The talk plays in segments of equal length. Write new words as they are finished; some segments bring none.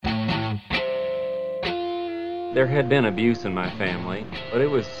There had been abuse in my family, but it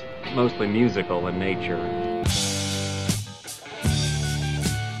was mostly musical in nature.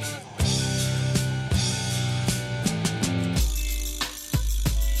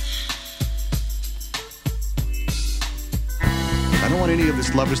 I don't want any of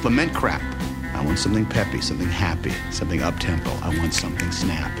this lover's lament crap. I want something peppy, something happy, something up-tempo. I want something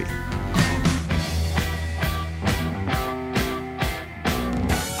snappy.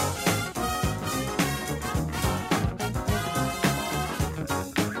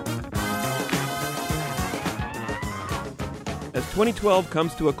 As 2012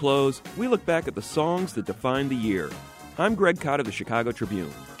 comes to a close, we look back at the songs that defined the year. I'm Greg Cott of the Chicago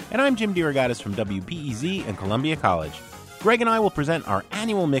Tribune. And I'm Jim DeRogatis from WBEZ and Columbia College. Greg and I will present our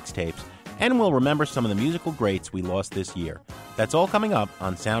annual mixtapes, and we'll remember some of the musical greats we lost this year. That's all coming up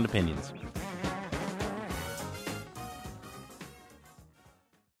on Sound Opinions.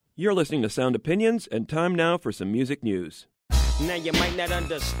 You're listening to Sound Opinions, and time now for some music news. Now you might not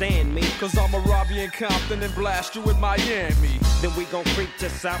understand me, cause I'ma rob you in Compton and blast you in Miami. Then we gon' creep to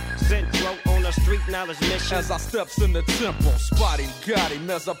South Central on a street knowledge mission. As I steps in the temple, spotty got him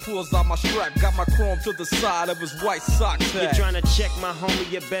as I pulls out my strap. Got my chrome to the side of his white sock tag. You tryna check my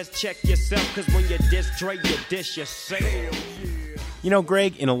homie, you best check yourself, cause when you diss Dre, you diss yourself. Hell yeah. You know,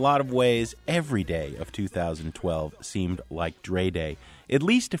 Greg, in a lot of ways, every day of 2012 seemed like Dre Day, at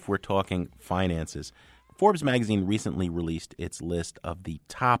least if we're talking finances. Forbes magazine recently released its list of the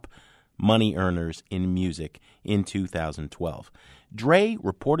top money earners in music in 2012. Dre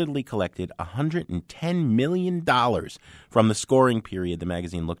reportedly collected $110 million from the scoring period the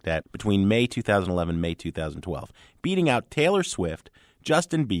magazine looked at between May 2011 and May 2012, beating out Taylor Swift,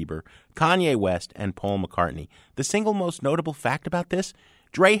 Justin Bieber, Kanye West, and Paul McCartney. The single most notable fact about this?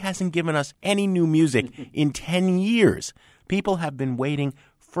 Dre hasn't given us any new music in 10 years. People have been waiting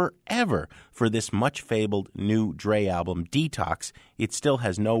forever for this much-fabled new Dre album, Detox. It still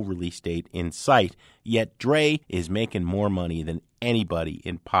has no release date in sight, yet Dre is making more money than anybody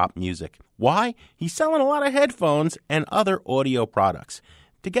in pop music. Why? He's selling a lot of headphones and other audio products.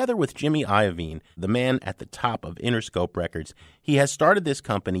 Together with Jimmy Iovine, the man at the top of Interscope Records, he has started this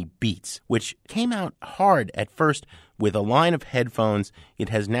company, Beats, which came out hard at first with a line of headphones. It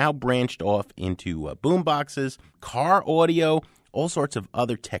has now branched off into boomboxes, car audio, all sorts of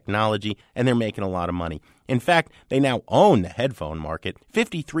other technology, and they're making a lot of money. In fact, they now own the headphone market.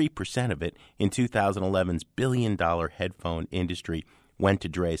 53% of it in 2011's billion-dollar headphone industry went to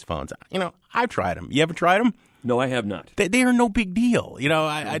Dre's phones. You know, I've tried them. You ever tried them? No, I have not. They are no big deal. You know,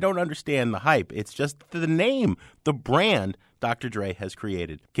 I don't understand the hype. It's just the name, the brand Dr. Dre has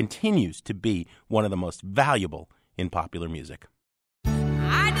created continues to be one of the most valuable in popular music.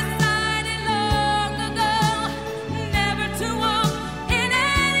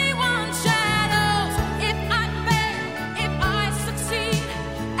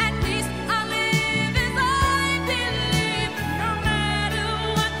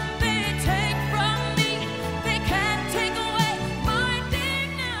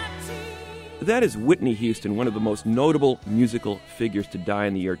 That is Whitney Houston, one of the most notable musical figures to die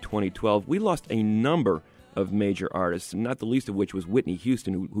in the year 2012. We lost a number of major artists, not the least of which was Whitney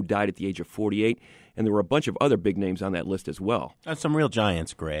Houston, who died at the age of 48, and there were a bunch of other big names on that list as well. Some real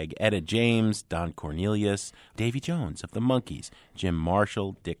giants, Greg. Etta James, Don Cornelius, Davy Jones of the Monkees, Jim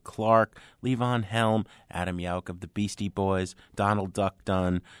Marshall, Dick Clark, Levon Helm, Adam Yauch of the Beastie Boys, Donald Duck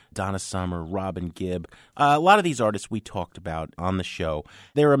Dunn, Donna Summer, Robin Gibb. A lot of these artists we talked about on the show.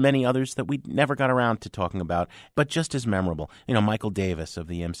 There are many others that we never got around to talking about, but just as memorable. You know, Michael Davis of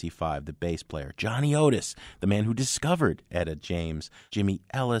the MC5, the bass player, Johnny Otis, the man who discovered Etta James, Jimmy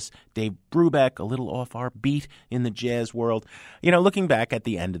Ellis, Dave Brubeck, a little off our beat in the jazz world. You know, looking back at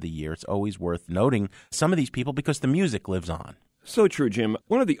the end of the year, it's always worth noting some of these people because the music lives on. So true, Jim.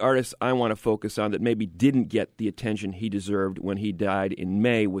 One of the artists I want to focus on that maybe didn't get the attention he deserved when he died in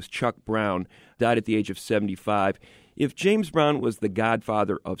May was Chuck Brown, died at the age of 75. If James Brown was the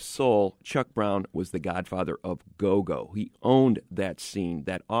godfather of soul, Chuck Brown was the godfather of go-go. He owned that scene,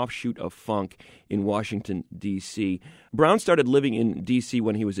 that offshoot of funk in Washington, D.C. Brown started living in D.C.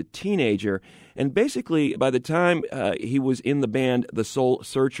 when he was a teenager, and basically by the time he was in the band The Soul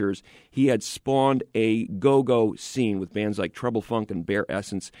Searchers, he had spawned a go-go scene with bands like Trouble Funk and Bare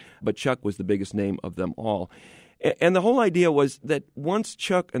Essence, but Chuck was the biggest name of them all. And the whole idea was that once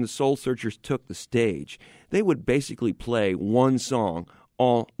Chuck and the Soul Searchers took the stage, they would basically play one song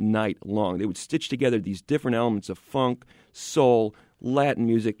all night long. They would stitch together these different elements of funk, soul, Latin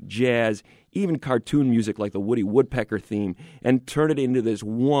music, jazz, even cartoon music like the Woody Woodpecker theme, and turn it into this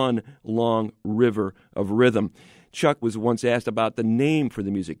one long river of rhythm. Chuck was once asked about the name for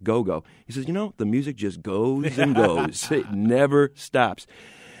the music, Go-Go. He says, the music just goes and goes. It never stops.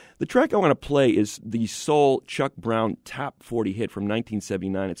 The track I want to play is the soul Chuck Brown top 40 hit from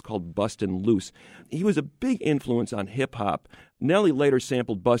 1979. It's called Bustin' Loose. He was a big influence on hip-hop. Nelly later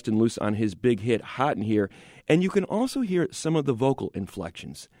sampled Bustin' Loose on his big hit Hot in Here, and you can also hear some of the vocal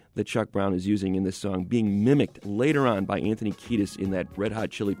inflections that Chuck Brown is using in this song being mimicked later on by Anthony Kiedis in that Red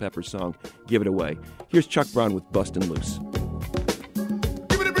Hot Chili Peppers song, Give It Away. Here's Chuck Brown with Bustin' Loose.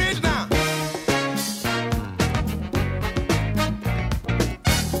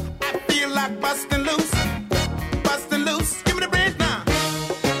 Bustin' loose, bustin' loose, give me the bridge now.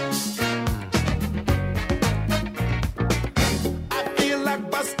 I feel like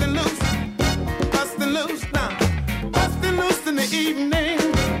bustin' loose now. Bustin' loose in the evening,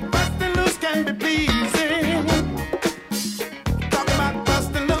 bustin' loose can be pleasing. Talking about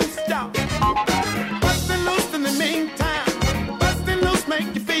bustin' loose, y'all. Bustin' loose in the meantime, bustin' loose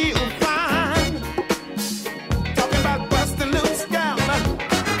make you feel fine. Talking about bustin' loose, y'all.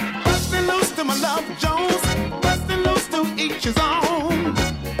 To my love Jones, bustin' loose to each his own.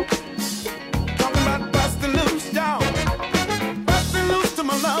 Talking about bustin' loose, y'all. Bustin' loose to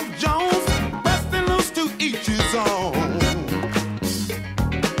my love Jones, bustin' loose to each his own.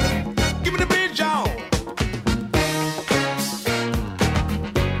 Give me the bridge, y'all.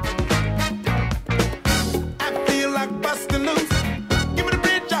 I feel like bustin' loose. Give me the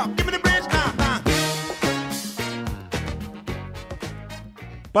bridge, y'all. Give me the bridge now.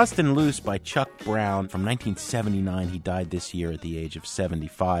 Bustin' Loose by Chuck Brown from 1979. He died this year at the age of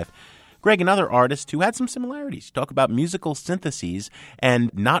 75. Greg, another artist who had some similarities. Talk about musical syntheses and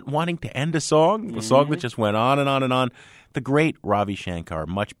not wanting to end a song, a song that just went on and on and on. The great Ravi Shankar,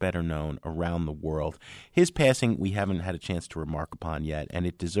 much better known around the world. His passing we haven't had a chance to remark upon yet, and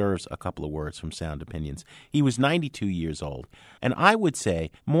it deserves a couple of words from Sound Opinions. He was 92 years old, and I would say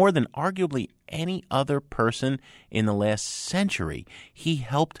more than arguably any other person in the last century, he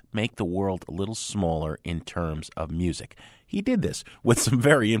helped make the world a little smaller in terms of music. He did this with some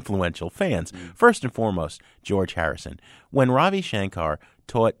very influential fans. First and foremost, George Harrison. When Ravi Shankar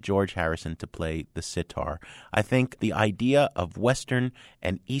taught George Harrison to play the sitar, I think the idea of Western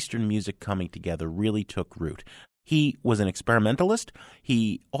and Eastern music coming together really took root. He was an experimentalist.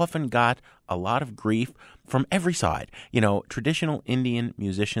 He often got a lot of grief from every side. Traditional Indian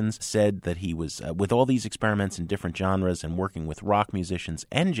musicians said that he was, with all these experiments in different genres and working with rock musicians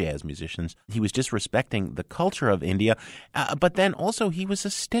and jazz musicians, he was disrespecting the culture of India. But then also he was a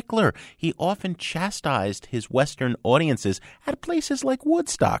stickler. He often chastised his Western audiences at places like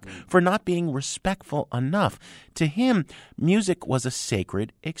Woodstock for not being respectful enough. To him, music was a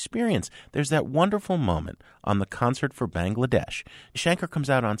sacred experience. There's that wonderful moment on the concert for Bangladesh. Shankar comes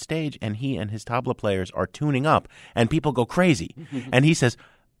out on stage and he and his tabla players are tuning up and people go crazy. And he says,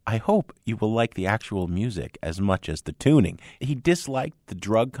 I hope you will like the actual music as much as the tuning. He disliked the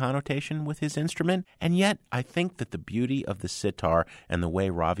drug connotation with his instrument, and yet I think that the beauty of the sitar and the way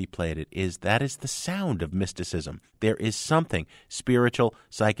Ravi played it is that is the sound of mysticism. There is something spiritual,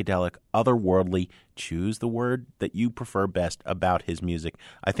 psychedelic, otherworldly, choose the word that you prefer best about his music.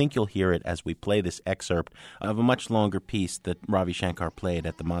 I think you'll hear it as we play this excerpt of a much longer piece that Ravi Shankar played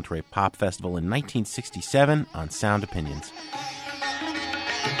at the Monterey Pop Festival in 1967 on Sound Opinions.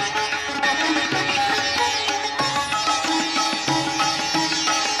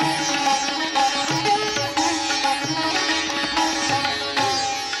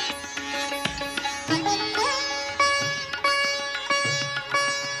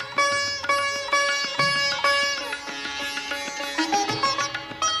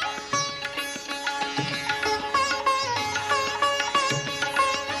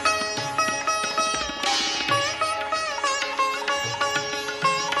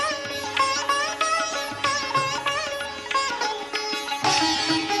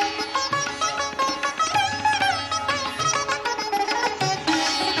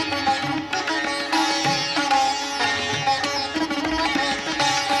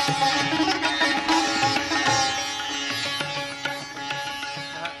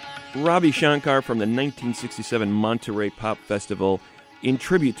 Ravi Shankar from the 1967 Monterey Pop Festival, in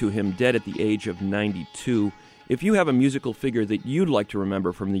tribute to him, dead at the age of 92. If you have a musical figure that you'd like to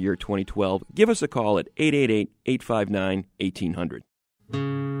remember from the year 2012, give us a call at 888-859-1800.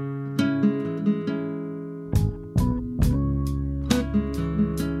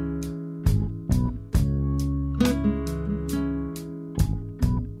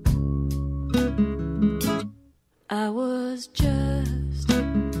 I was just a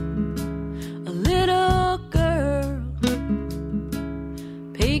little girl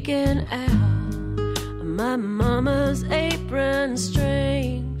peeking out of my mama's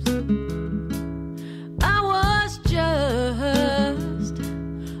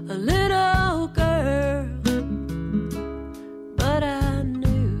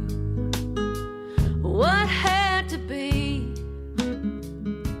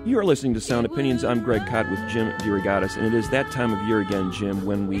You are listening to Sound Opinions. I'm Greg Cott with Jim DeRogatis, and it is that time of year again, Jim,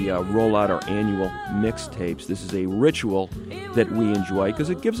 when we roll out our annual mixtapes. This is a ritual that we enjoy because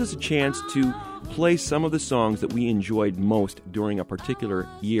it gives us a chance to play some of the songs that we enjoyed most during a particular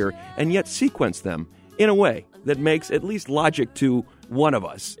year and yet sequence them in a way that makes at least logic to one of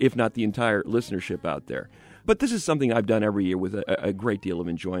us, if not the entire listenership out there. But this is something I've done every year with a great deal of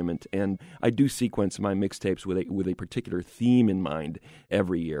enjoyment, and I do sequence my mixtapes with a particular theme in mind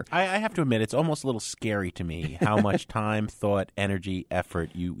every year. I have to admit, it's almost a little scary to me how much time, thought, energy, effort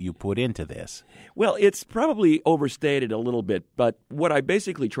you put into this. Well, it's probably overstated a little bit, but what I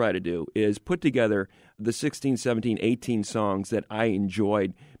basically try to do is put together the 16, 17, 18 songs that I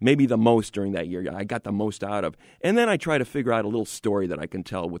enjoyed maybe the most during that year, I got the most out of. And then I try to figure out a little story that I can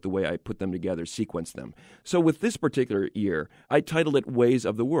tell with the way I put them together, sequence them. So with this particular year, I titled it Ways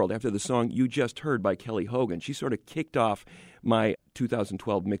of the World, after the song you just heard by Kelly Hogan. She sort of kicked off my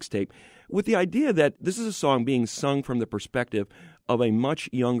 2012 mixtape with the idea that this is a song being sung from the perspective of a much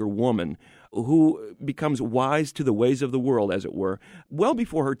younger woman who becomes wise to the ways of the world, as it were, well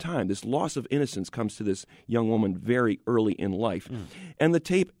before her time. This loss of innocence comes to this young woman very early in life. And the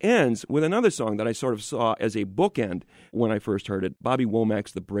tape ends with another song that I sort of saw as a bookend when I first heard it, Bobby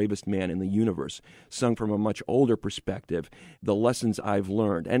Womack's The Bravest Man in the Universe, sung from a much older perspective, the lessons I've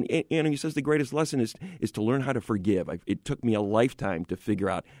learned. And he says the greatest lesson is to learn how to forgive. It took me a lifetime to figure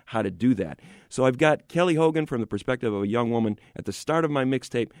out how to do that. So I've got Kelly Hogan from the perspective of a young woman at the start of my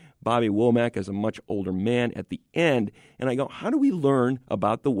mixtape, Bobby Womack as a much older man at the end, and I go, how do we learn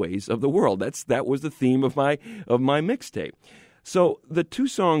about the ways of the world? That was the theme of my mixtape. So the two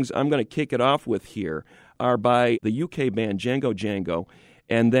songs I'm going to kick it off with here are by the UK band Django Django,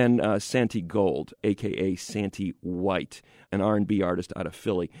 and then Santi Gold, a.k.a. Santi White, an R&B artist out of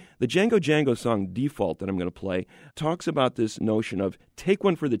Philly. The Django Django song, Default, that I'm going to play, talks about this notion of take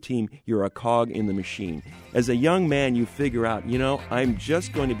one for the team, you're a cog in the machine. As a young man, you figure out, I'm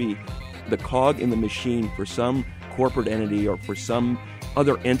just going to be the cog in the machine for some corporate entity or for some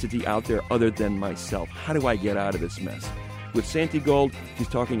other entity out there other than myself. How do I get out of this mess? With Santi Gold, he's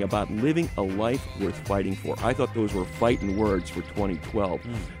talking about living a life worth fighting for. I thought those were fighting words for 2012.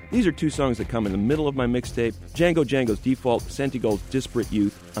 These are two songs that come in the middle of my mixtape. Django Django's Default, Santi Gold's Disparate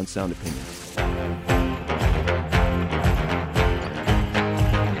Youth on Sound Opinions.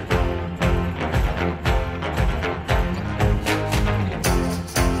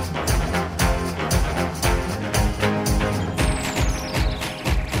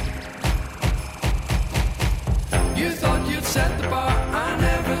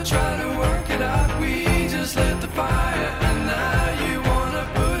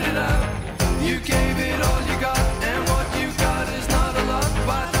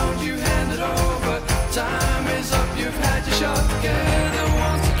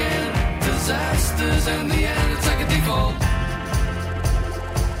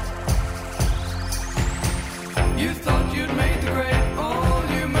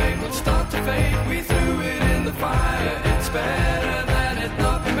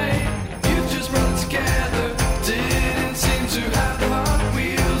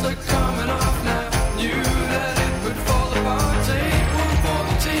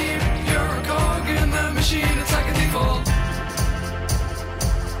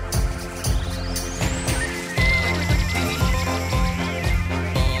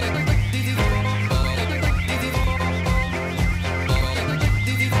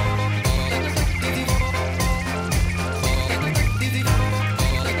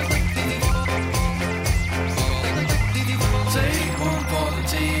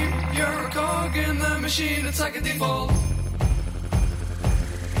 It's like a default.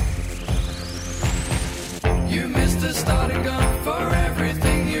 You missed the starting gun for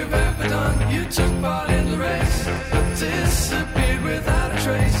everything you've ever done. You took part in the race, but disappeared without a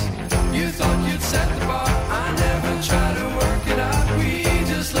trace. You thought you'd set the bar. I never tried to work it out. We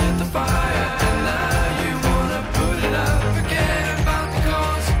just lit the fire, and now you wanna put it out. Forget about the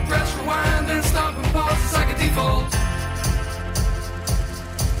cause. Press rewind, then stop and pause. It's like a default.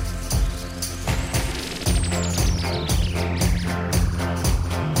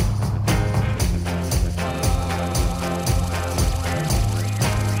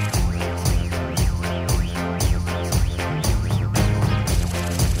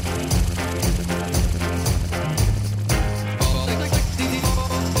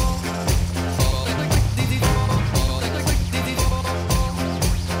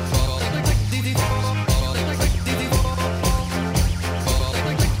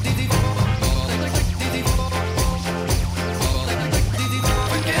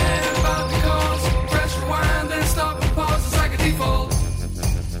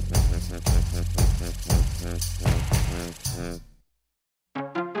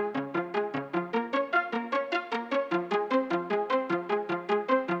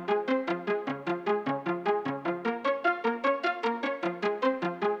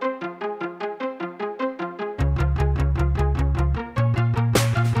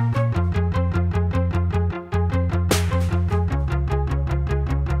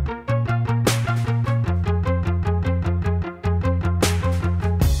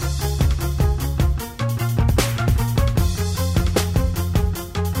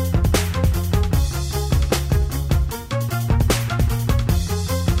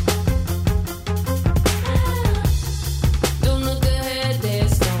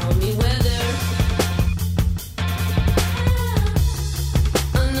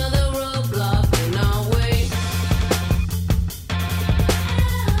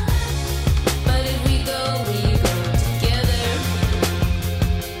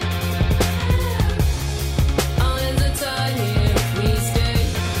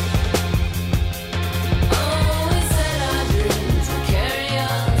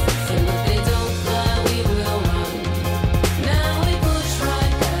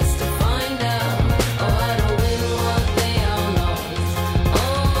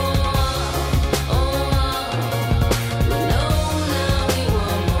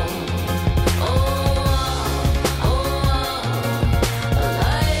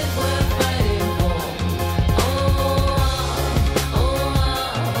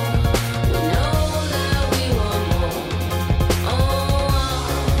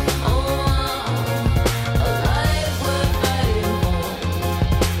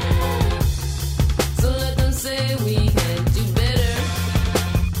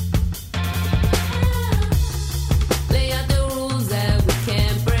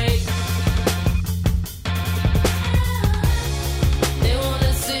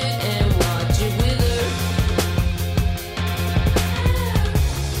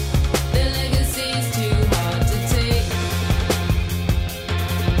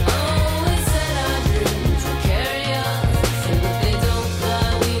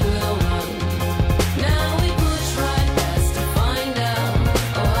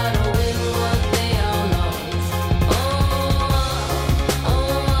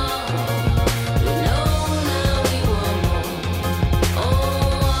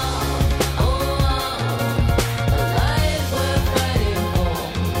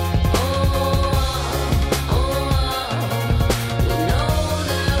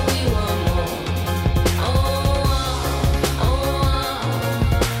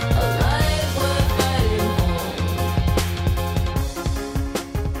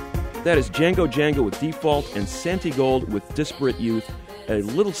 That is Django Django with Default and Santigold with Disparate Youth, a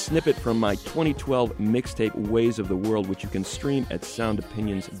little snippet from my 2012 mixtape Ways of the World, which you can stream at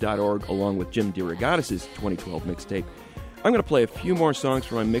soundopinions.org along with Jim DeRogatis' 2012 mixtape. I'm going to play a few more songs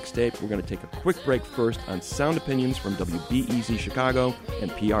from my mixtape. We're going to take a quick break first on Sound Opinions from WBEZ Chicago and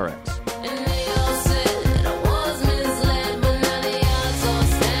PRX.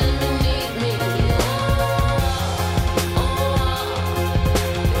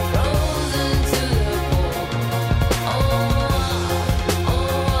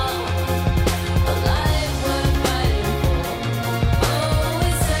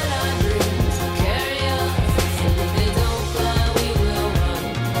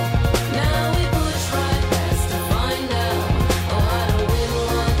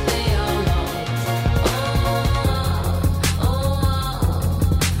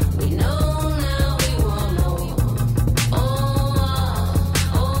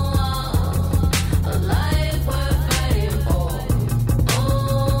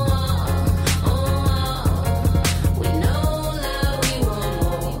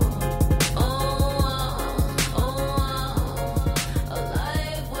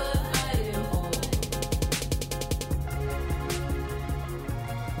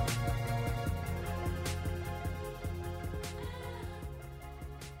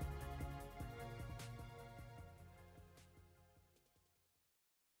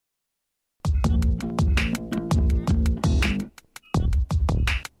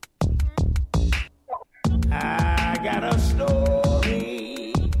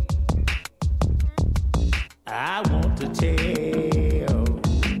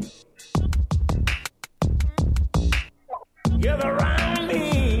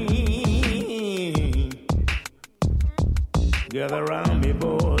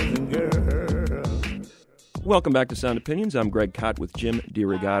 Welcome back to Sound Opinions. I'm Greg Kot with Jim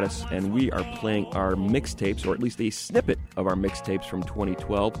DeRogatis, and we are playing our mixtapes, or at least a snippet of our mixtapes from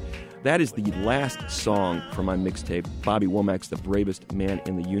 2012. That is the last song from my mixtape, Bobby Womack's The Bravest Man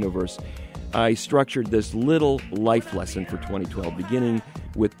in the Universe. I structured this little life lesson for 2012, beginning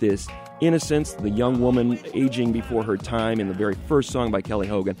with this innocence, the young woman aging before her time in the very first song by Kelly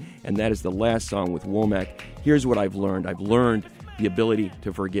Hogan, and that is the last song with Womack. Here's what I've learned. I've learned the ability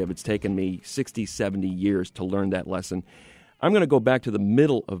to forgive. It's taken me 60, 70 years to learn that lesson. I'm going to go back to the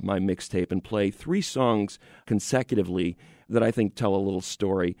middle of my mixtape and play 3 songs consecutively that I think tell a little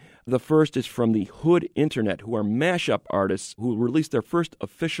story. The first is from the Hood Internet, who are mashup artists who released their first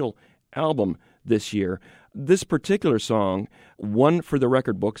official album this year. This particular song, One for the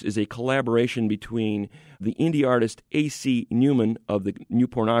Record Books, is a collaboration between the indie artist A.C. Newman of the New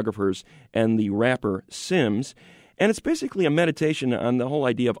Pornographers and the rapper Sims. And it's basically a meditation on the whole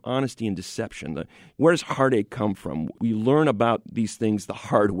idea of honesty and deception. Where does heartache come from? We learn about these things the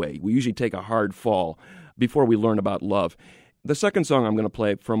hard way. We usually take a hard fall before we learn about love. The second song I'm going to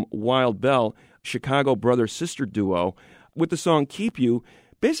play from Wild Bell, Chicago brother-sister duo, with the song Keep You,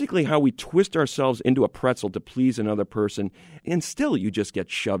 basically how we twist ourselves into a pretzel to please another person, and still you just get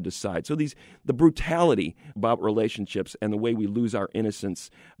shoved aside. So the brutality about relationships and the way we lose our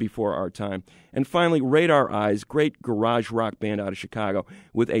innocence before our time. And finally, Radar Eyes, great garage rock band out of Chicago,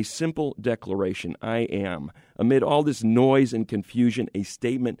 with a simple declaration, I am. Amid all this noise and confusion, a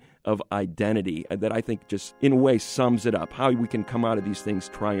statement of identity that I think just in a way sums it up, how we can come out of these things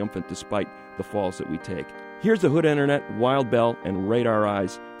triumphant despite the falls that we take. Here's the Hood Internet, Wild Bell, and Radar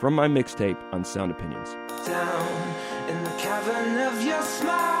Eyes from my mixtape on Sound Opinions. Down in the cavern of your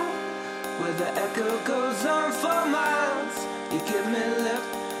smile, where the echo goes on for miles, you give me lip,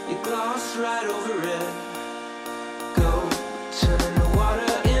 you gloss right over it. Go, turn the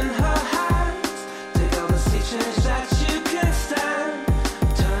water in her hands, take all the sea change that you can stand,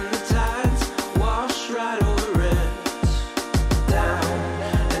 turn the tides, wash right over it. Down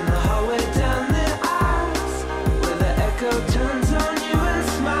in the hallway, down the turns on you and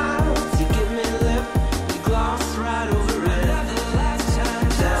smiles. You give me lip, you gloss right over it.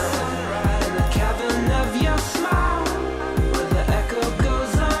 Down in the cavern of your smile, where the echo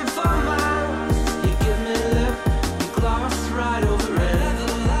goes on for miles. You give me lip, you gloss right over it.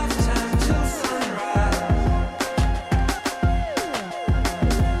 Till sunrise.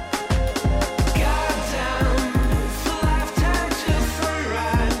 Goddamn, it's a lifetime till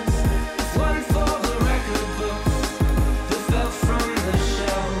sunrise. It's one for the record books. From the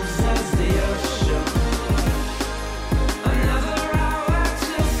shelves as the earth shook. Another hour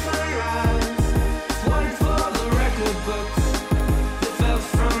till sunrise. One for the record books that fell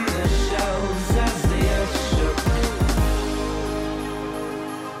from the shelves as the earth shook.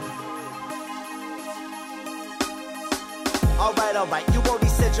 Alright, you already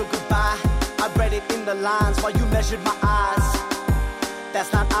said said your goodbye. I read it in the lines while you measured my eyes.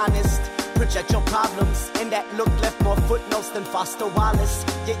 That's not honest. Project your problems, and that look left more footnotes than Foster Wallace.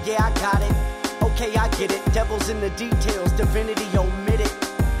 Yeah, I got it. Okay, I get it. Devil's in the details, divinity omitted.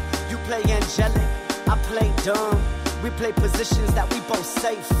 You play angelic, I play dumb. We play positions that we both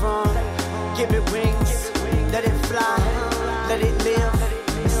safe from. Give it wings, let it fly, let it live,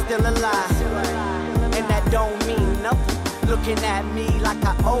 it's still alive. And that don't mean nothing. Looking at me like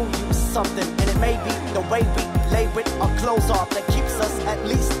I owe you something. And it may be the way we lay with our clothes off that keeps us at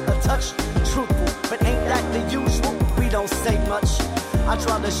least a touch truthful. But ain't that the usual? We don't say much. I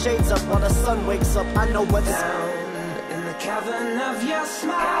draw the shades up while the sun wakes up. I know what's down in the cavern of your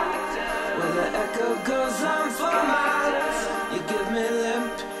smile, where the echo goes on for miles. You give me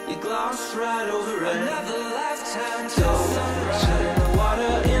limp, you gloss right over it. Another lifetime till sunrise. Shedding the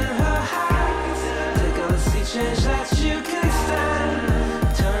water in her eyes. Take on a sea change that you can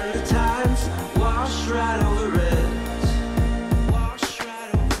stand. Turn the tides, wash right over it. Wash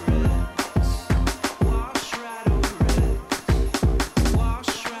right over it. Wash right over it.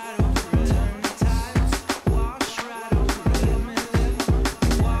 Wash right over it. Turn the tides, wash right over it.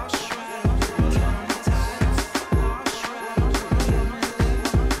 Wash right over it. Turn the tides, wash right over it.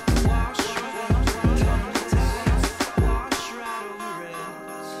 Wash right over it. Turn the tides, wash right over it.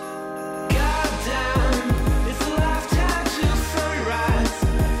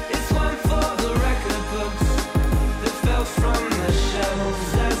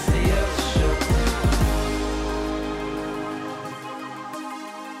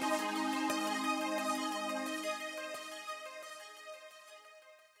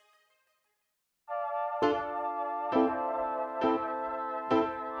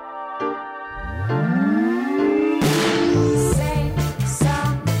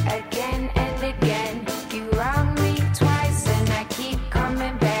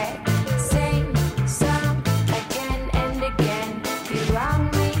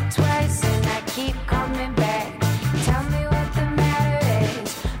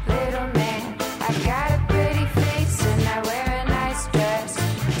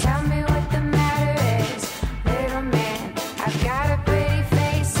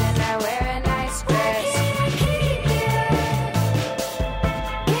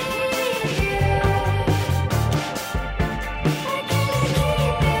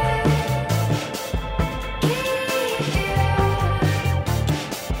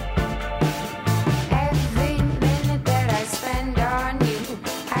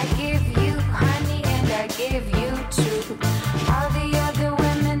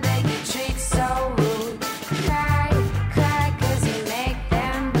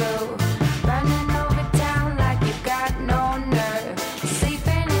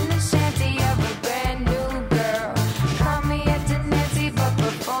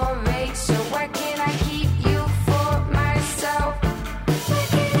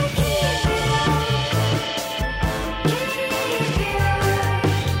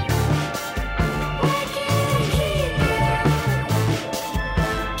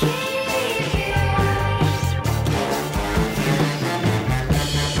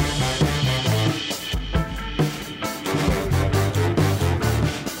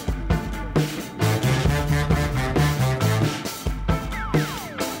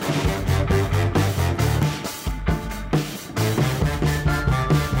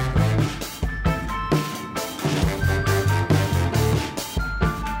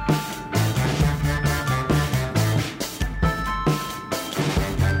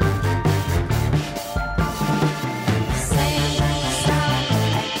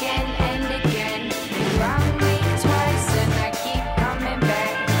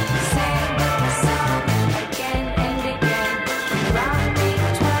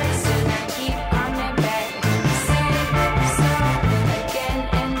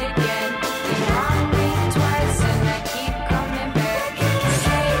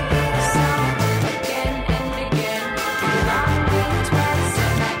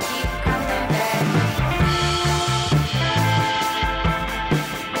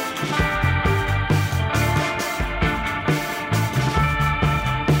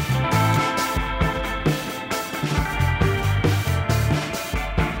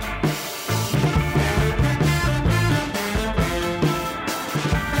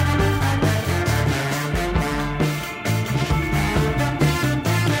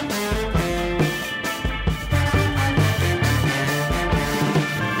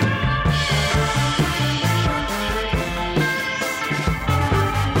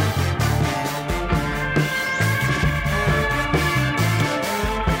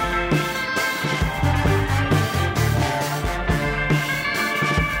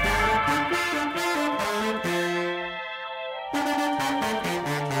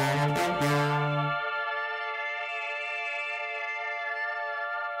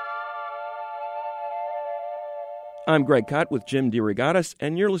 I'm Greg Kot with Jim DeRogatis,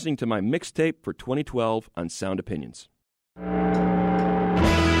 and you're listening to my mixtape for 2012 on Sound Opinions.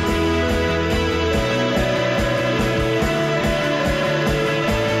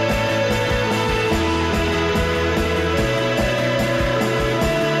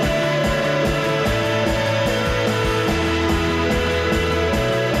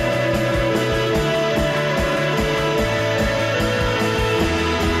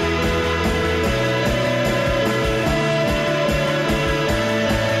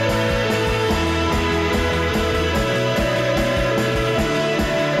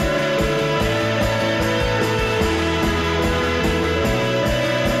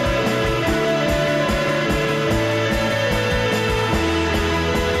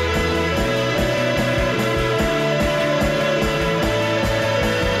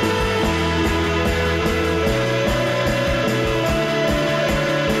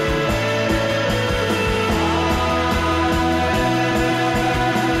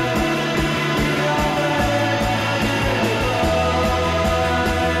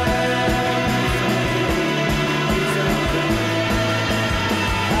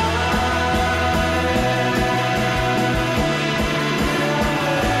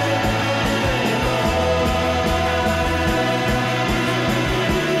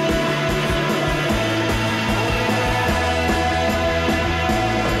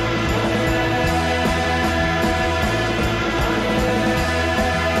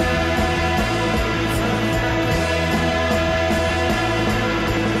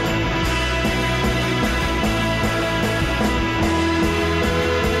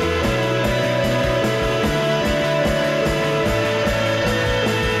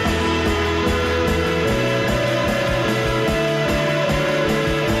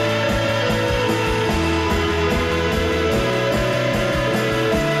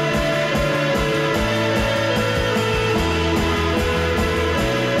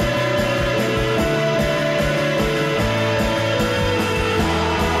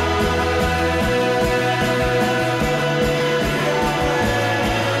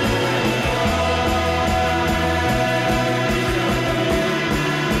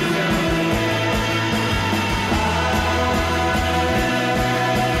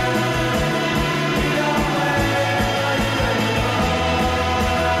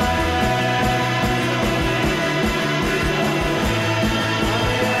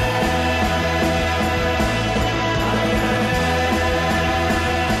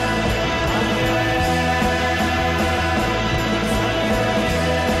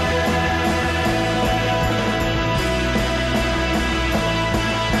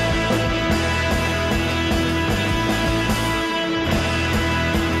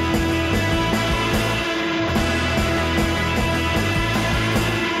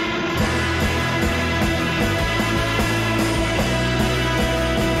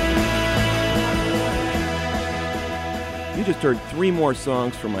 You just heard 3 more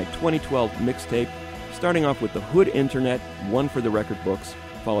songs from my 2012 mixtape, starting off with The Hood Internet, one for the record books,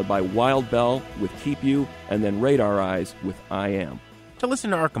 followed by Wild Bell with Keep You, and then Radar Eyes with I Am. To listen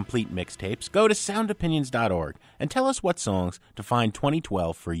to our complete mixtapes, go to soundopinions.org and tell us what songs to find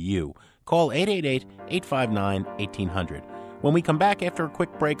 2012 for you. Call 888-859-1800. When we come back after a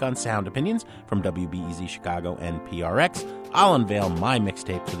quick break on Sound Opinions from WBEZ Chicago and PRX, I'll unveil my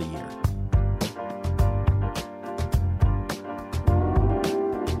mixtape for the year.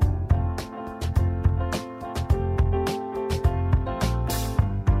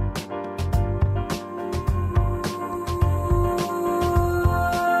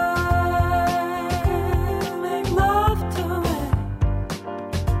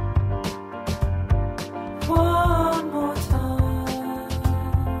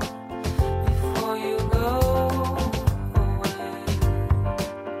 Before you go away.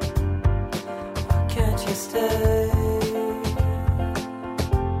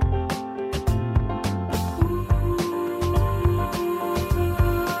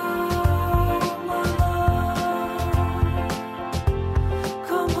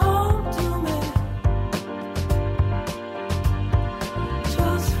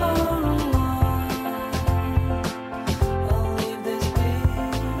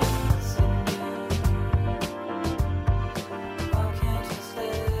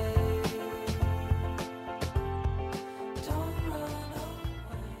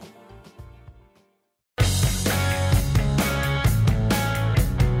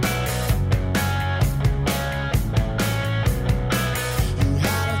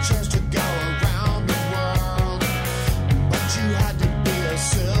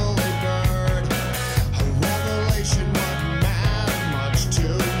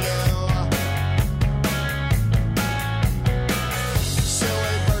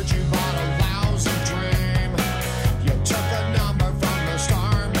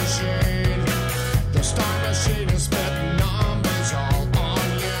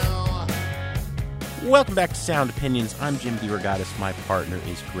 Welcome back to Sound Opinions. I'm Jim DeRogatis. My partner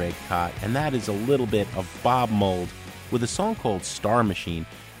is Greg Kot, and that is a little bit of Bob Mould with a song called Star Machine.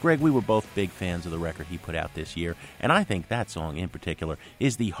 Greg, we were both big fans of the record he put out this year, and I think that song in particular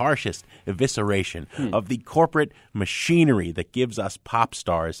is the harshest evisceration of the corporate machinery that gives us pop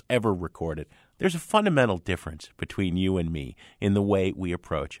stars ever recorded. There's a fundamental difference between you and me in the way we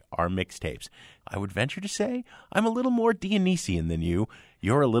approach our mixtapes. I would venture to say I'm a little more Dionysian than you.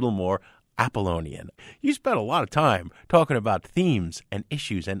 You're a little more Apollonian. You spent a lot of time talking about themes and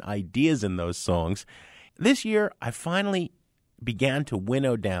issues and ideas in those songs. This year, I finally began to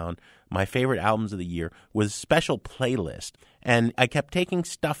winnow down my favorite albums of the year with a special playlist. And I kept taking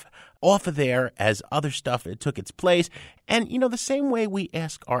stuff off of there as other stuff took its place. And, you know, the same way we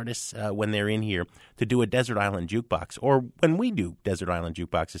ask artists when they're in here to do a Desert Island Jukebox, or when we do Desert Island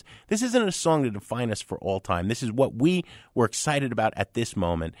Jukeboxes, this isn't a song to define us for all time. This is what we were excited about at this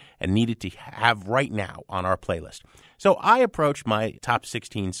moment and needed to have right now on our playlist. So I approached my top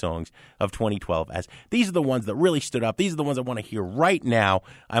 16 songs of 2012 as these are the ones that really stood up. These are the ones I want to hear right now.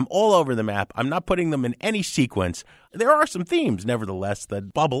 I'm all over the map. I'm not putting them in any sequence. There are some themes, nevertheless,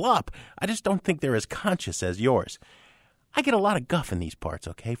 that bubble up. I just don't think they're as conscious as yours. I get a lot of guff in these parts,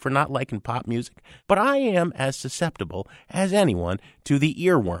 okay, for not liking pop music, but I am as susceptible as anyone to the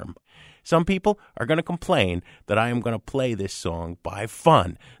earworm. Some people are going to complain that I am going to play this song by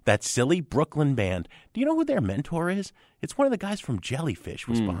Fun, that silly Brooklyn band. Do you know who their mentor is? It's one of the guys from Jellyfish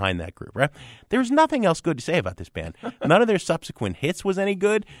was behind that group, right? There's nothing else good to say about this band. None of their subsequent hits was any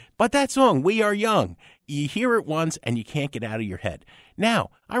good, but that song, We Are Young, you hear it once and you can't get out of your head.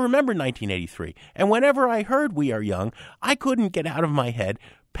 Now, I remember 1983, and whenever I heard We Are Young, I couldn't get out of my head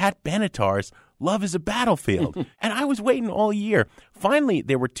Pat Benatar's Love is a Battlefield. And I was waiting all year. Finally,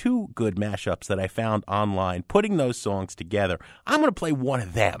 there were two good mashups that I found online, putting those songs together. I'm going to play one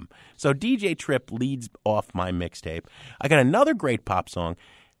of them. So DJ Tripp leads off my mixtape. I got another great pop song.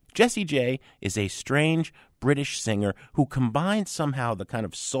 Jessie J is a strange British singer who combines somehow the kind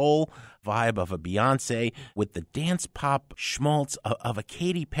of soul vibe of a Beyonce with the dance pop schmaltz of a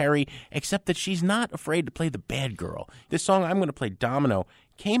Katy Perry, except that she's not afraid to play the bad girl. This song I'm going to play, Domino,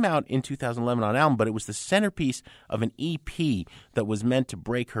 came out in 2011 on album, but it was the centerpiece of an EP that was meant to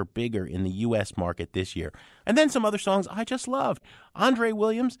break her bigger in the U.S. market this year. And then some other songs I just loved. Andre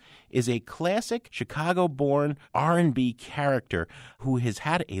Williams is a classic Chicago-born R&B character who has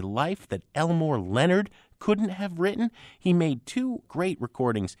had a life that Elmore Leonard couldn't have written. He made two great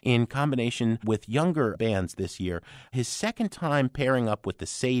recordings in combination with younger bands this year. His second time pairing up with the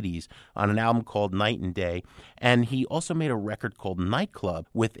Sadies on an album called Night and Day, and he also made a record called Nightclub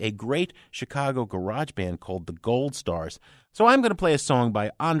with a great Chicago garage band called the Gold Stars. So I'm going to play a song by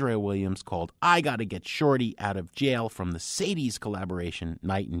Andre Williams called I Gotta Get Shorty Out of Jail from the Sadies collaboration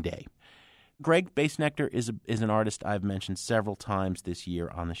Night and Day. Greg Bass-Nectar is an artist I've mentioned several times this year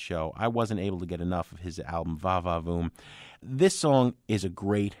on the show. I wasn't able to get enough of his album, Va Va Voom. This song is a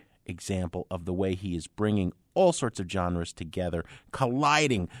great example of the way he is bringing all sorts of genres together,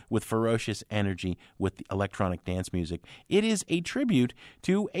 colliding with ferocious energy with the electronic dance music. It is a tribute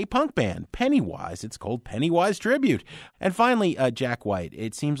to a punk band, Pennywise. It's called Pennywise Tribute. And finally, Jack White.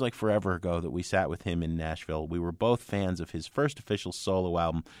 It seems like forever ago that we sat with him in Nashville. We were both fans of his first official solo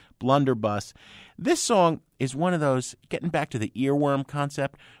album, Blunderbuss. This song is one of those, getting back to the earworm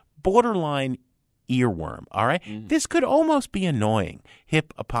concept, borderline earworm, all right? This could almost be annoying,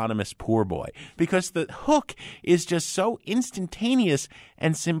 hip eponymous poor boy, because the hook is just so instantaneous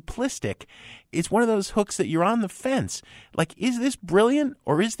and simplistic. It's one of those hooks that you're on the fence. Like, is this brilliant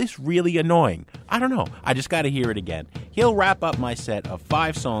or is this really annoying? I don't know. I just got to hear it again. He'll wrap up my set of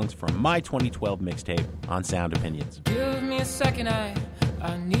 5 songs from my 2012 mixtape on Sound Opinions. Give me a second,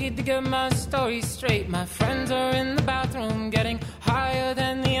 I need to get my story straight. My friends are in the bathroom getting higher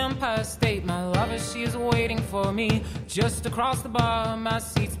than the Empire State. My lover, she is waiting for me just across the bar. My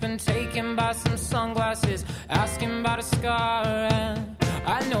seat's been taken by some sunglasses, asking about a scar. And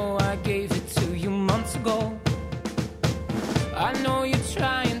I know I gave it to you months ago. I know you're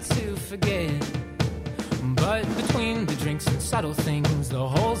trying to forget, but between the drinks and subtle things, the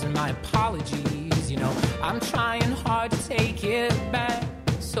holes in my apologies, you know, I'm trying hard to take it back.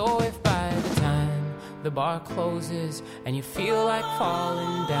 So if by the time the bar closes and you feel like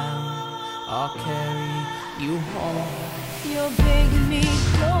falling down, I'll carry you home. You're begging me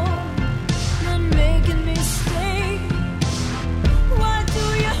go, not making me stay. Why do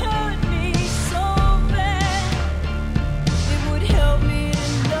you hurt me so bad? It would help me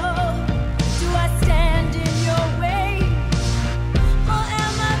to know. Do I stand in your way, or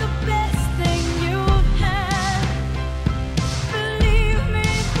am I the best thing you've had? Believe me,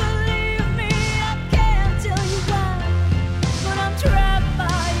 I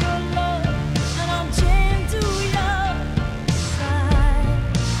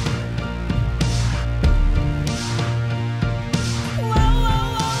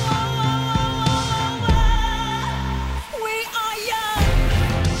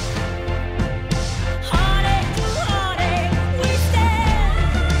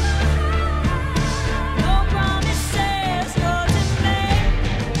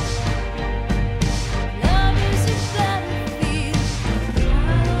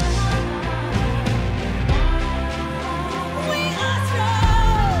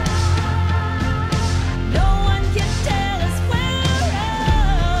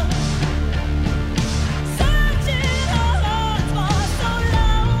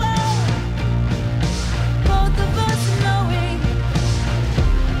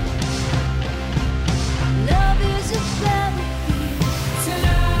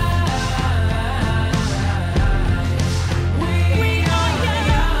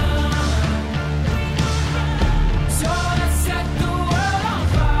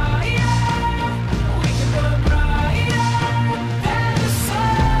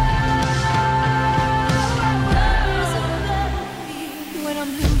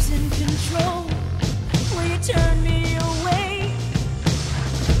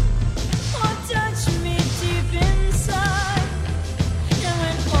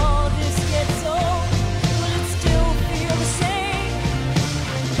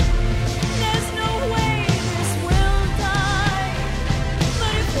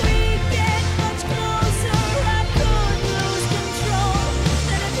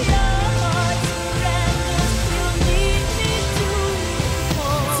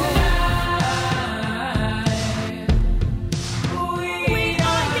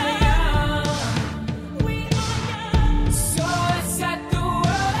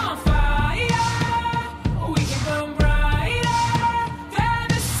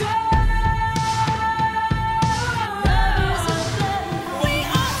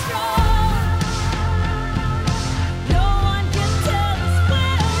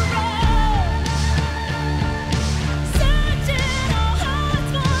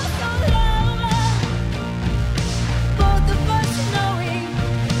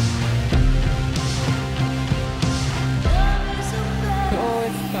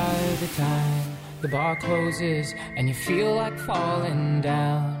the time the bar closes and you feel like falling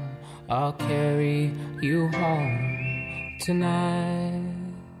down, I'll carry you home tonight.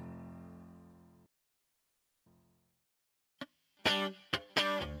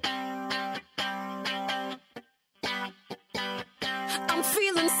 I'm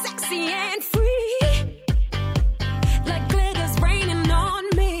feeling sexy and free, like glitter's raining on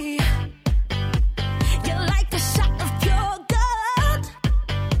me. You're like a shot of pure gold.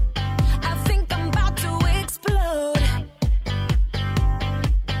 I think I'm about to explode.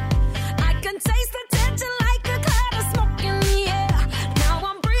 I can taste the tension like a cloud of smoke in the air. Now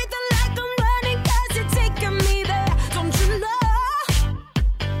I'm breathing like I'm running 'cause you're taking me there. Don't you know?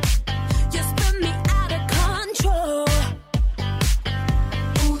 You spin me out of control.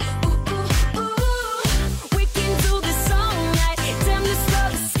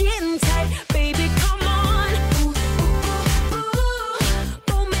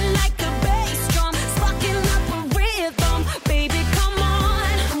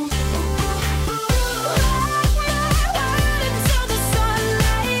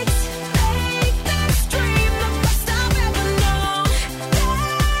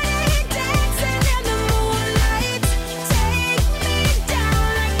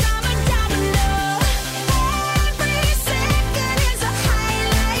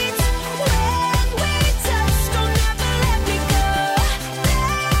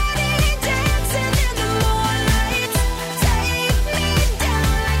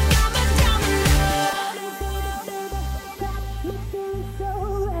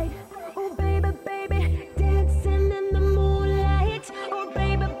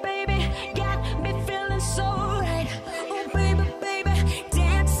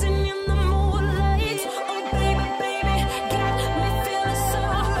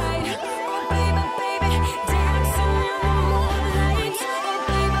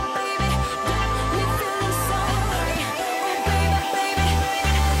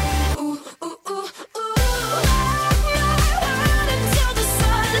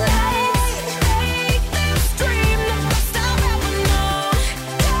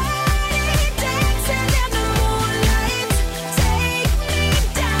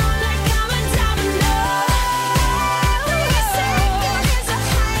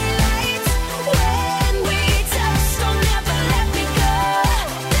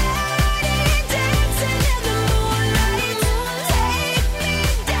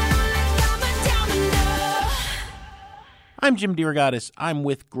 I'm Jim DeRogatis. I'm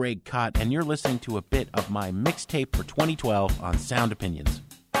with Greg Kot, and you're listening to a bit of my mixtape for 2012 on Sound Opinions.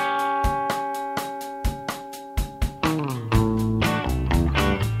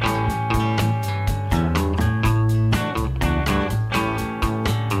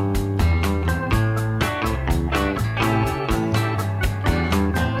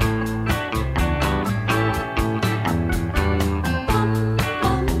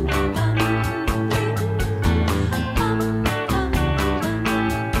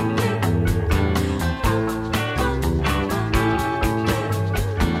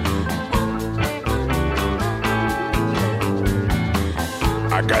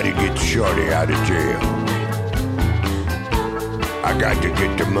 I gotta get Shorty out of jail. I got to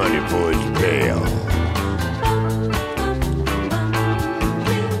get the money for his bail.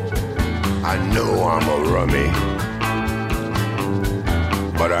 I know I'm a rummy,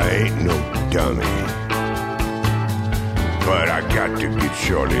 but I ain't no dummy. But I got to get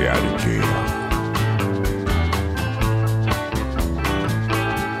Shorty out of jail.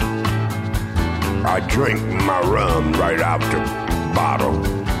 I drink my rum right out the bottle,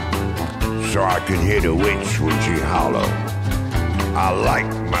 so I can hear the witch when she holler. I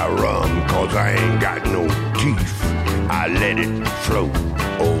like my rum 'cause I ain't got no teeth. I let it float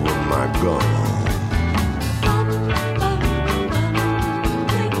over my gum.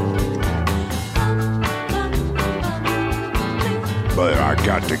 But I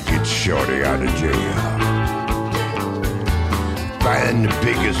got to get Shorty out of jail. Find the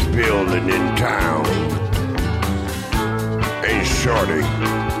biggest building in town, and Shorty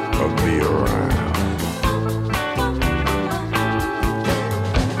will be around.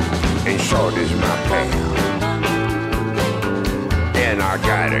 And Shorty's my pal, and I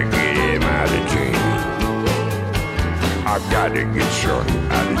gotta get him out of jail. I gotta get Shorty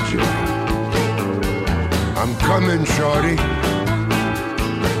out of jail. I'm coming, Shorty.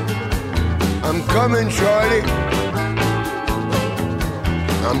 I'm coming, Shorty.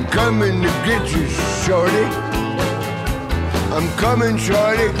 I'm coming to get you, Shorty. I'm coming,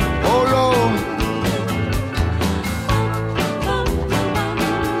 Shorty. Hold on.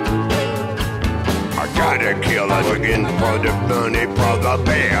 I got gotta kill her, looking for the money for the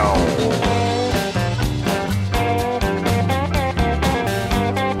bill.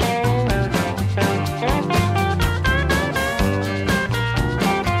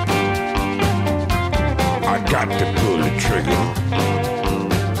 I got to pull the trigger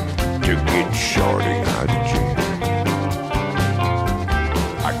to get Shorty out of jail.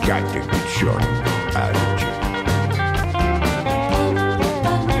 I got to get Shorty out of jail.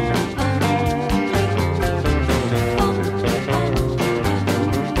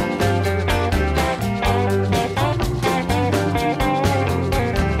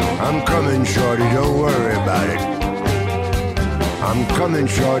 I'm coming, Shorty, don't worry about it. I'm coming,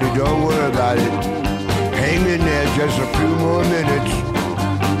 Shorty, don't worry about it. Hang in there just a few more minutes,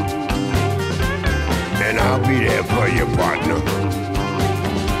 and I'll be there for you, partner,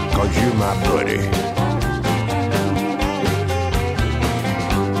 'cause you're my buddy.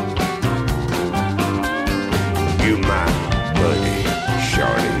 You my buddy,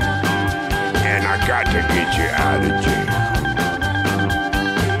 Shorty, and I got to get you out of jail.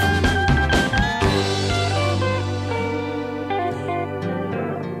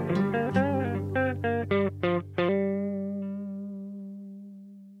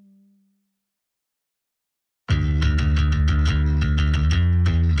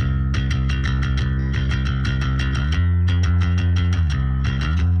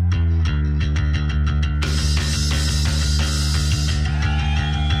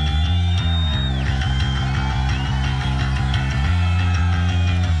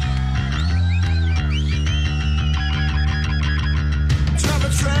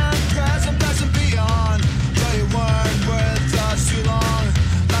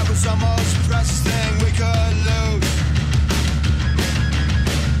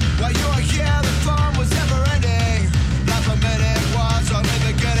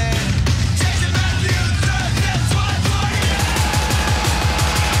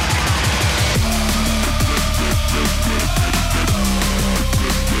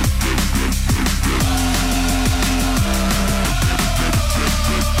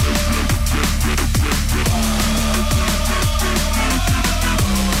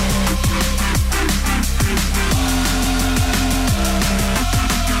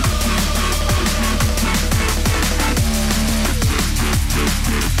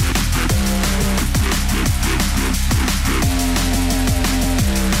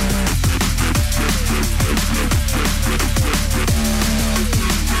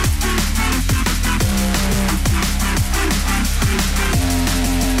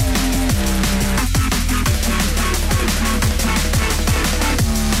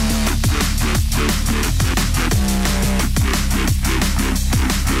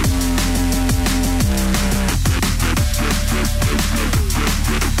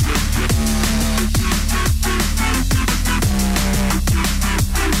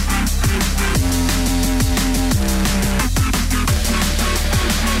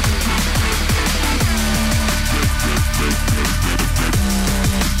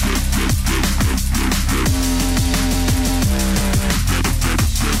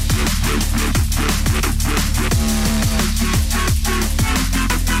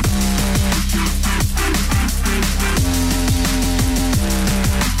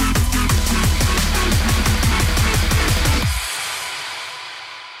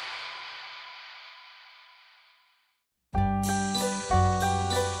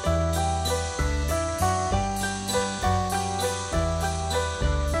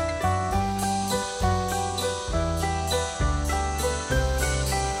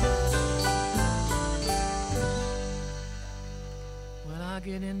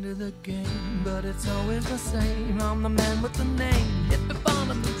 Get into the game, but it's always the same. I'm the man with the name,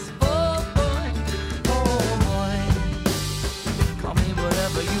 hippopotamus. Oh boy, oh boy. Call me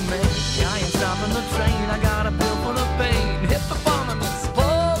whatever you may. I ain't stopping the train. I got a bill for the pain. Hippopotamus.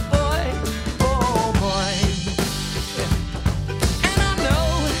 Oh boy, oh boy. And I know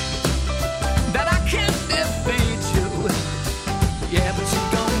that I can't defeat you. Yeah, but you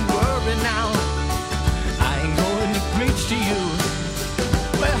don't worry now. I ain't going to preach to you.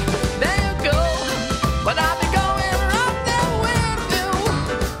 Well, there you go, but I'll be going right there with you.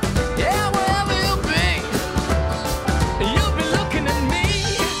 Yeah, wherever you'll be looking at me.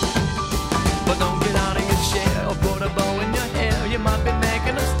 But don't get out of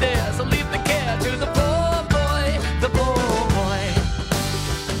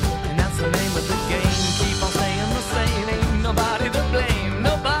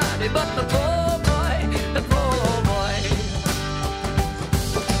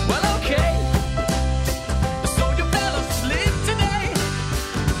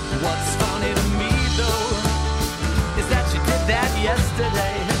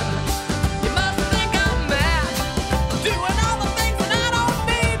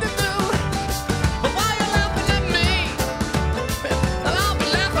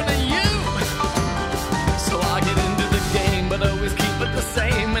the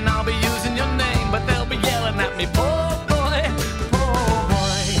same, and I'll be using your name, but they'll be yelling at me, poor boy, poor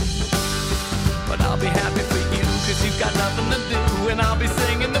boy. But I'll be happy for you, 'cause you've got nothing to do, and I'll be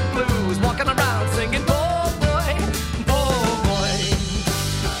singing the blues, walking around singing, poor boy, poor boy.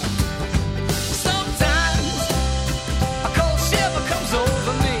 Sometimes a cold shiver comes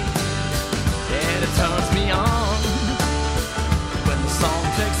over me, and it turns me on when the song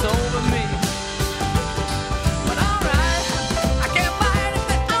takes over me. But alright, I can't fight if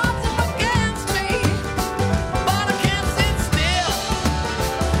the odds are against me, but I can't sit still,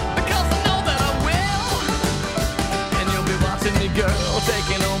 because I know that I will. And you'll be watching me, girl,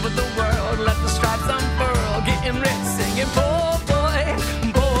 taking over the world. Let the stripes unfurl, getting rich, singing, poor boy,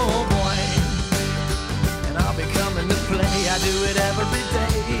 poor boy. And I'll be coming to play, I do it every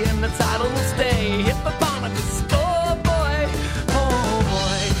day, and the title will stay, Hippopotamus, poor boy, poor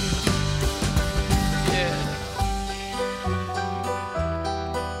boy. Yeah.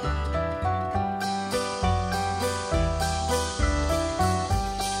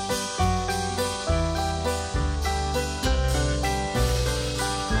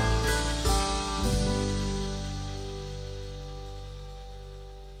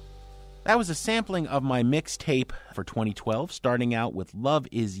 That was a sampling of my mixtape for 2012, starting out with Love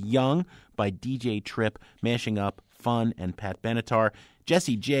Is Young by DJ Tripp, mashing up Fun and Pat Benatar,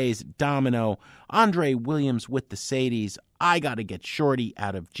 Jesse J's Domino, Andre Williams with the Sadies, I Gotta Get Shorty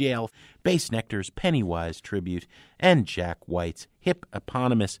Out of Jail, Bass Nectar's Pennywise Tribute, and Jack White's Hip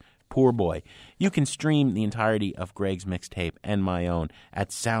Eponymous Poor Boy. You can stream the entirety of Greg's mixtape and my own at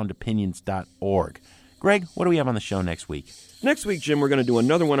soundopinions.org. Greg, what do we have on the show next week? Next week, Jim, we're going to do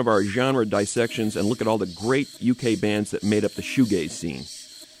another one of our genre dissections and look at all the great UK bands that made up the shoegaze scene.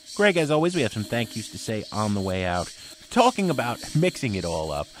 Greg, as always, we have some thank yous to say on the way out. Talking about mixing it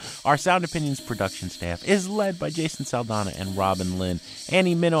all up, our Sound Opinions production staff is led by Jason Saldana and Robin Lynn.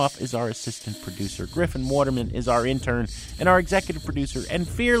 Annie Minoff is our assistant producer. Griffin Waterman is our intern. And our executive producer and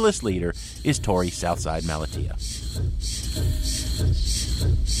fearless leader is Tori Southside Malatia.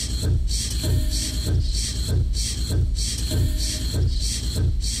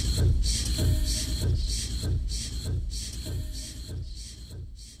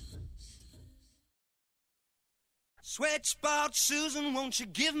 Sweatspot Susan, won't you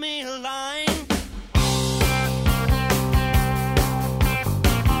give me a line?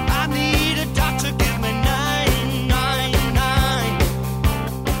 I need a doctor, give me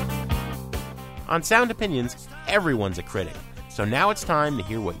 999. On Sound Opinions, everyone's a critic. So now it's time to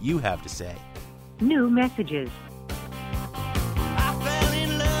hear what you have to say. New messages. I fell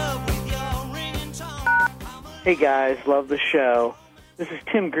in love with your ringing tone. Hey guys, love the show. This is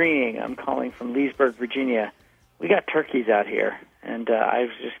Tim Greening. I'm calling from Leesburg, Virginia. We got turkeys out here, and I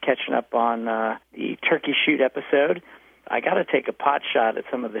was just catching up on the turkey shoot episode. I got to take a pot shot at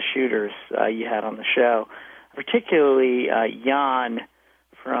some of the shooters you had on the show, particularly Jan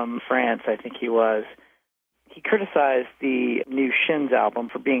from France, I think he was. He criticized the new Shins album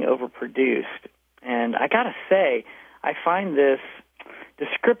for being overproduced, and I got to say, I find this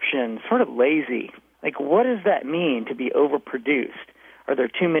description sort of lazy. Like, what does that mean, to be overproduced? Are there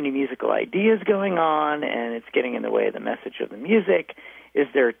too many musical ideas going on and it's getting in the way of the message of the music? Is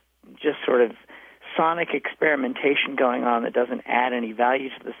there just sort of sonic experimentation going on that doesn't add any value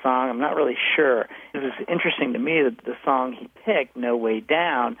to the song? I'm not really sure. It was interesting to me that the song he picked, No Way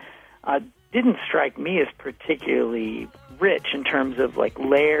Down, didn't strike me as particularly rich in terms of like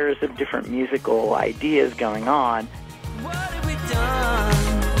layers of different musical ideas going on. What have we done?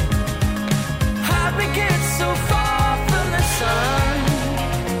 How'd we get so far from the sun?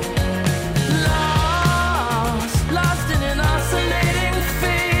 Lost in an oscillating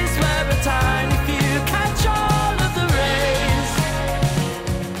phase where a tiny few catch all of the rays.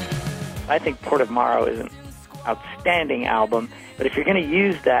 I think Port of Morrow is an outstanding album, but if you're going to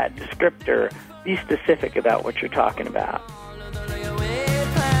use that descriptor, be specific about what you're talking about.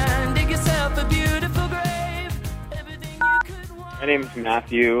 My name's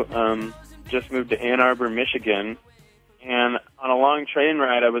Matthew. Just moved to Ann Arbor, Michigan. And on a long train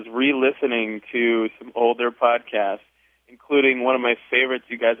ride, I was re-listening to some older podcasts, including one of my favorites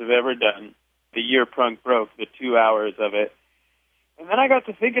you guys have ever done, The Year Punk Broke, the 2 hours of it. And then I got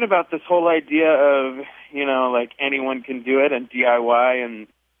to thinking about this whole idea of, you know, like anyone can do it and DIY. And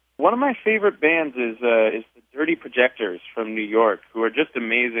one of my favorite bands is the Dirty Projectors from New York, who are just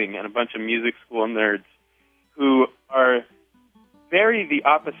amazing, and a bunch of music school nerds who are very the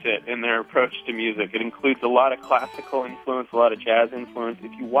opposite in their approach to music. It includes a lot of classical influence, a lot of jazz influence.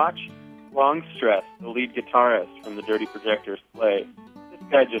 If you watch Longstress, the lead guitarist from the Dirty Projectors, play, this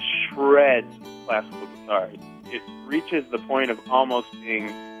guy just shreds classical guitar. it reaches the point of almost being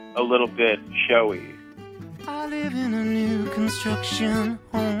a little bit showy. I live in a new construction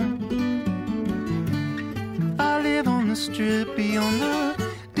home. I live on the strip beyond the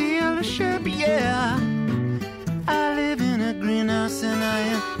dealership, yeah. I live in a greenhouse and I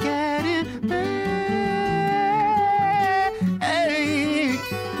am getting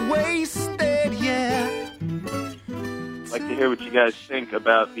wasted, yeah. I'd like to hear what you guys think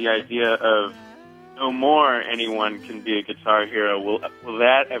about the idea of no more anyone can be a guitar hero. Will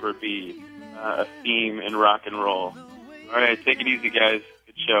that ever be a theme in rock and roll? All right, take it easy, guys.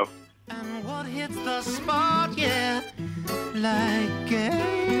 Good show. And what hits the spot, yeah, like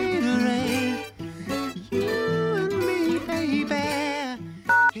Gatorade, you and me, baby.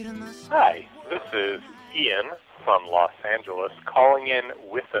 Hi, this is Ian from Los Angeles calling in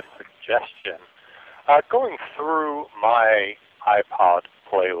with a suggestion. Going through my iPod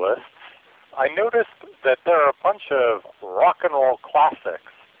playlists, I noticed that there are a bunch of rock and roll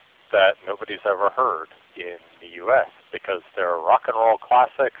classics that nobody's ever heard in the U.S. because there are rock and roll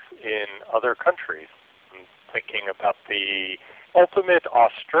classics in other countries. I'm thinking about the ultimate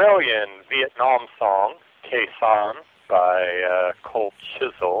Australian Vietnam song, Khe-Sanh, by Cold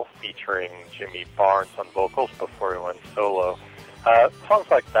Chisel, featuring Jimmy Barnes on vocals before he went solo. Songs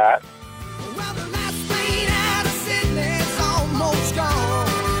like that. Well, the last plane out of Sydney's almost gone.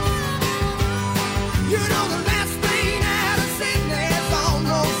 You know the last plane out of Sydney's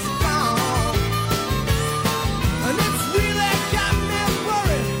almost gone. And it's really got me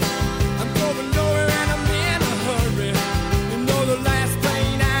worried. I'm going nowhere and I'm in a hurry. You know the last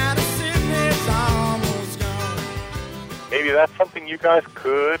plane out of Sydney's almost gone. Maybe that's something you guys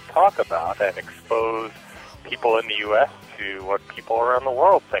could talk about and expose people in the U.S. to what people around the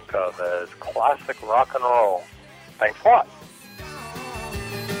world think of as classic rock and roll. Thanks a lot.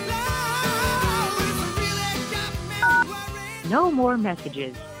 No more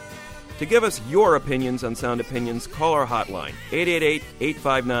messages. To give us your opinions on Sound Opinions, call our hotline,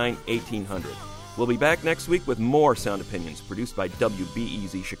 888-859-1800. We'll be back next week with more Sound Opinions, produced by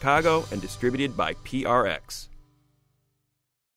WBEZ Chicago and distributed by PRX.